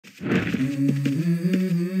Let's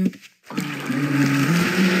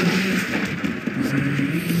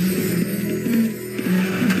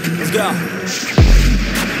go.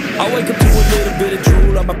 I wake up to a little bit of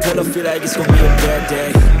drool on my pillow, feel like it's gonna be a bad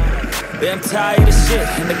day. Yeah, I'm tired of shit,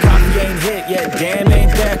 and the coffee ain't hit yet, damn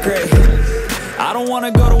ain't that great. I don't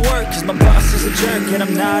wanna go to work, cause my boss is a jerk, and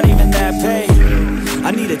I'm not even that paid.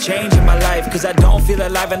 I need a change in my life, cause I don't feel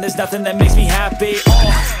alive, and there's nothing that makes me happy.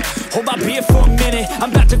 Hold my beer for a minute,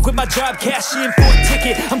 I'm about to quit my job, cash in for a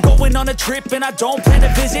ticket. I'm going on a trip and I don't plan to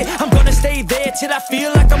visit. I'm gonna stay there till I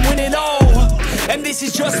feel like I'm winning, and this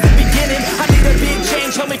is just the beginning. I need a big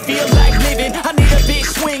change, help me feel like living. I need a big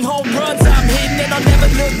swing, home runs I'm hitting, and I'll never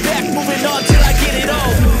look back, moving on till I get it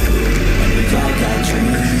all. And we all got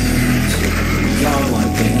dreams, we all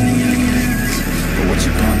want things, but what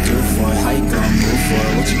you gonna do for it? How you gonna move for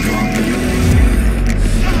it? What you gonna be?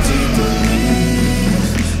 And do you believe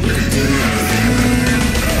you can do anything?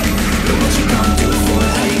 But what you gonna do for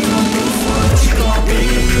it? How you gonna move for it? What you gonna be?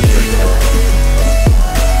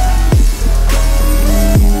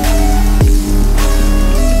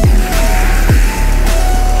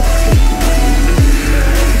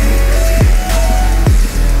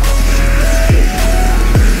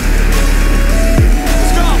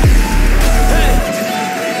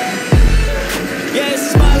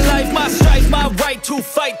 To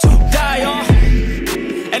fight, to die on.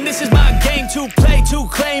 And this is my game to play, to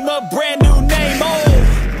claim a brand new name,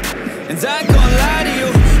 and I ain't gonna lie to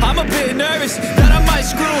you, I'm a bit nervous that I might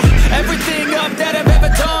screw everything up that I've ever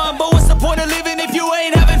done. But what's the point of living if you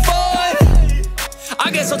ain't having fun?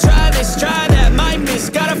 I guess I'll try this, try that, might miss,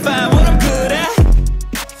 gotta find what I'm good at.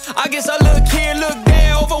 I guess I look here, look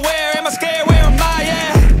there, over where am I scared, where am I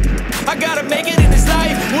at? I gotta make it in this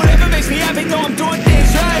life, whatever makes me happy, know I'm doing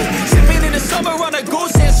things right. Sipping in the summer on a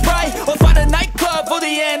goose and Sprite, or find a nightclub for the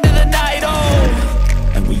end of the night,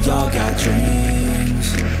 And we all got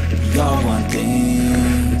dreams, we all want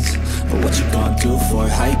things, but what you gonna do for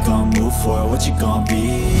it? How you gonna move for it? What you gonna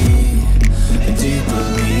be? And do you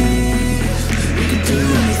believe you can do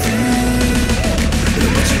anything? But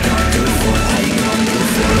what you gonna do for it? How you gonna move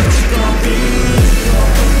for it? What you gonna be?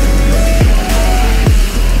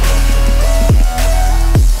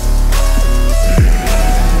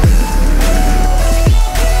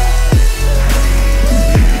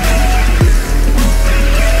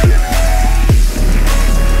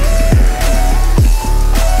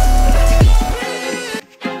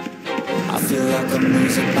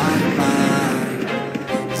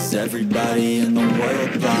 Everybody in the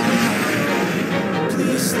world blind.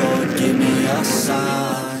 Please, Lord, give me a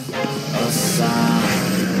sign, a sign.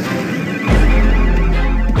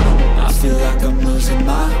 I feel like I'm losing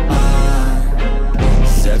my mind.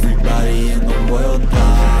 Is everybody in the world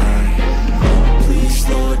blind? Please,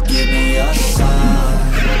 Lord, give me a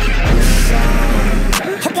sign, a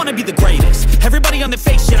sign. I wanna be the greatest. Everybody on the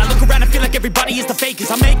fake shit. I look around and feel like everybody is the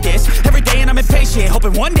fakest. I make this every day and I'm impatient,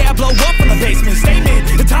 hoping one day I blow up from the basement.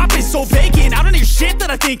 Statement, the top is so vacant. I don't hear shit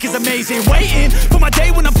that I think is amazing. Waiting for my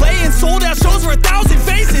day when I'm playing sold out shows for 1,000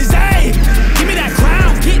 faces. Hey, give me that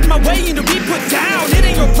crown, get in my way and to be put down. It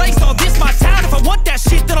ain't your place, all this my town. If I want that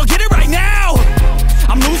shit, then I'll get it right now.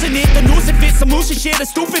 I'm losing it, the noose it fits, some losing shit, a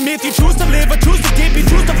stupid myth. You choose to live or choose to dip, you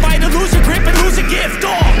choose to fight or lose your grip and lose a gift.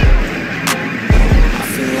 I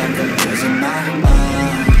feel like I'm losing my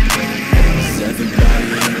mind. Is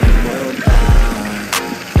everybody in the world blind?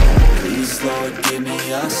 Please, Lord, give me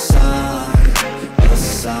a sign, a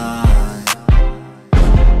sign.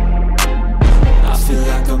 I feel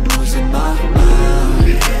like I'm losing my mind.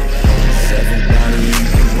 Is everybody in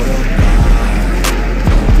the world blind?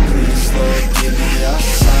 Please, Lord, give me a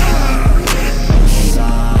sign, a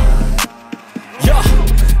sign. Yeah.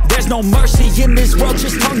 There's no mercy in this world,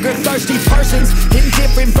 just hunger-thirsty persons in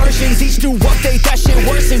different versions. Each new update, that shit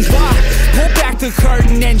worsens. Why? Pull back the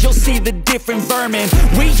curtain and you'll see the different vermin.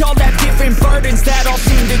 We all have different burdens that all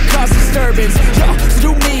seem to cause disturbance. Yo, so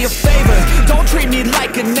do me a favor, don't treat me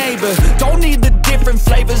like a neighbor. Don't need the different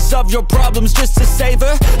flavors of your problems just to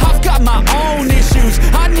savor. I've got my own issues,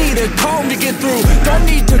 I need a comb to get through. Don't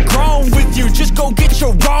need to groan with you, just go get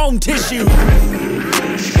your own tissue. I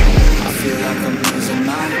feel like I'm losing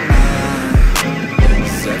my mind.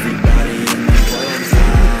 Is everybody in the world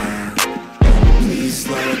blind? Please,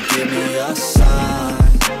 Lord, give me a sign,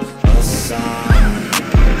 a sign.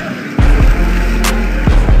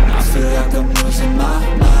 I feel like I'm losing my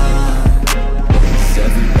mind. Is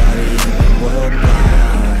everybody in the world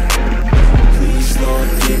blind? Please, Lord,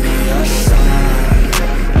 give me a sign,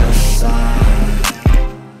 a sign.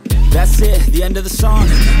 That's it, the end of the song.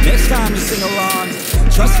 Next time you sing along.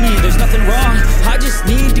 Trust me, there's nothing wrong, I just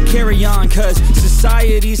need to carry on. Cause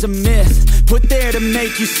society's a myth, put there to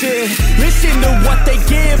make you sit. Listen to what they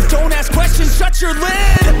give, don't ask questions, shut your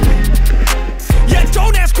lid. Yeah,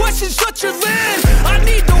 don't ask questions, shut your lid. I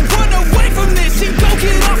need to run away from this and go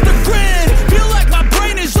get off the grid. Feel like my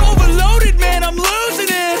brain is overloaded, man, I'm losing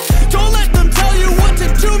it. Don't let them tell you what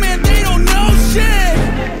to do, man, they don't know shit.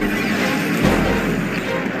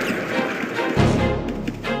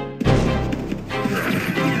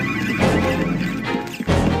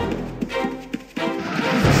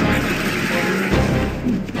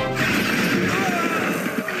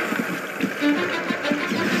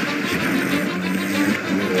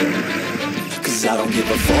 I don't give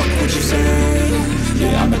a fuck what you say.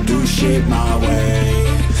 Yeah, I'ma do shit my way.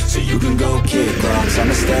 So you can go kick rocks,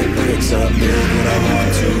 I'ma stack bricks up, build what I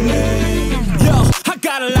want to make. Yo, I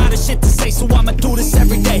got a lot of shit to say, so I'ma do this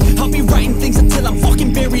every day. I'll be writing things until I'm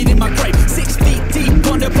fucking buried in my grave. 6 feet deep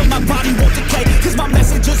under, but my body won't decay. Cause my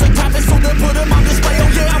messages are timeless, so they'll put them on display.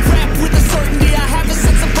 Oh yeah, I rap with a certainty, I have a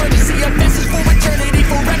sense of urgency. A message for eternity,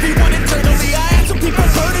 for everyone internally. I had some people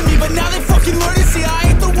hurting me, but now they fucking learn to see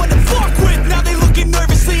I ain't the one to fuck with. Now they looking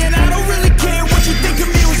nervously, and I don't really care what you think of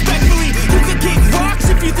me respectfully. You can kick rocks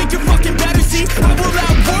if you think you're fucking better, see. I will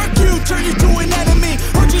outwork you, turn you to an enemy.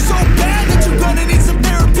 Hurt you so bad that you're gonna need some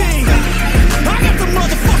therapy. I got the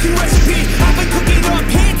motherfucking recipe, I've been cooking up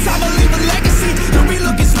hits, I'ma leave a legacy. You'll be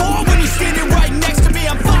looking small when you're standing right next to me.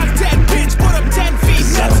 I'm 5'10", bitch, but I'm 10 feet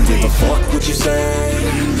next to me. I don't give a fuck what you say.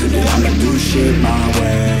 Yeah, I'ma do shit my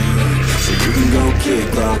way. So you can go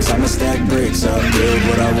kick rocks, I'ma stack bricks up, build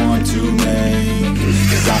what I want to make.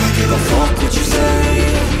 Cause I don't give a fuck what you say.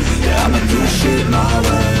 Yeah, I'ma do shit my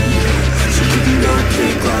way. So you can go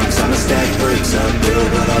kick rocks, I'ma stack bricks up, build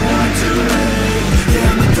what I want to make.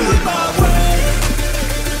 Yeah, I'ma do it my way.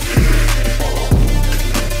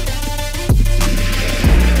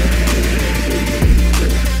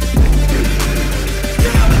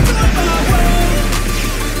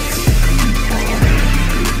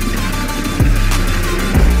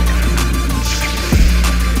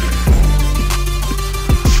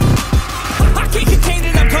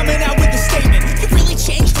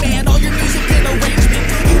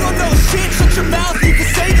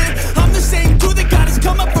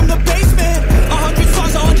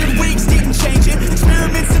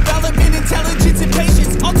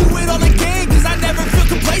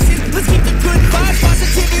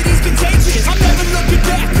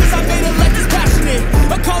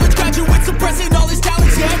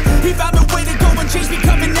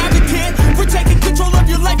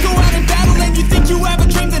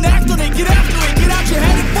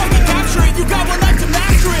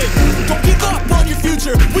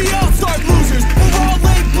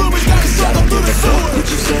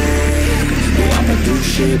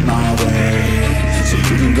 My way, so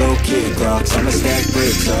you can go kick rocks, I'ma stack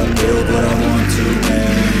bricks up, build what I want to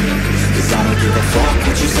make. Cause I don't give a fuck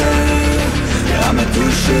what you say. Yeah, I'ma do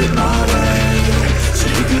shit my